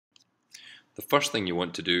The first thing you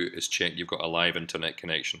want to do is check you've got a live internet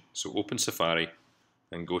connection. So open Safari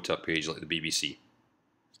and go to a page like the BBC.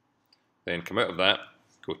 Then come out of that,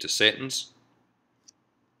 go to Settings,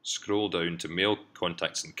 scroll down to Mail,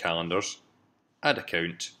 Contacts and Calendars, Add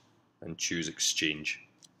Account and choose Exchange.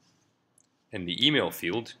 In the email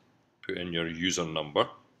field, put in your user number,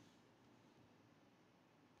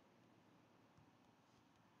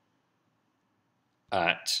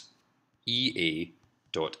 at ea.edin.sch.uk.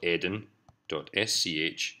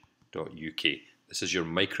 This is your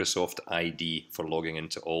Microsoft ID for logging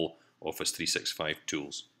into all Office 365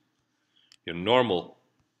 tools. Your normal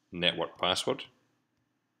network password,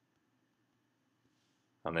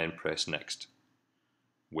 and then press Next.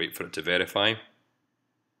 Wait for it to verify.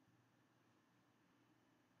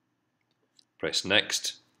 Press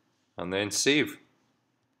Next, and then Save.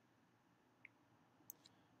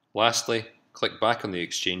 Lastly, click back on the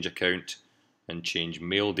Exchange account and change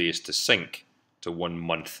mail days to sync to 1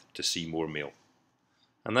 month to see more mail.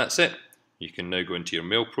 And that's it. You can now go into your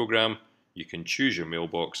mail program, you can choose your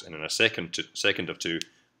mailbox, and in a second or two,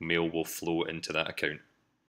 mail will flow into that account.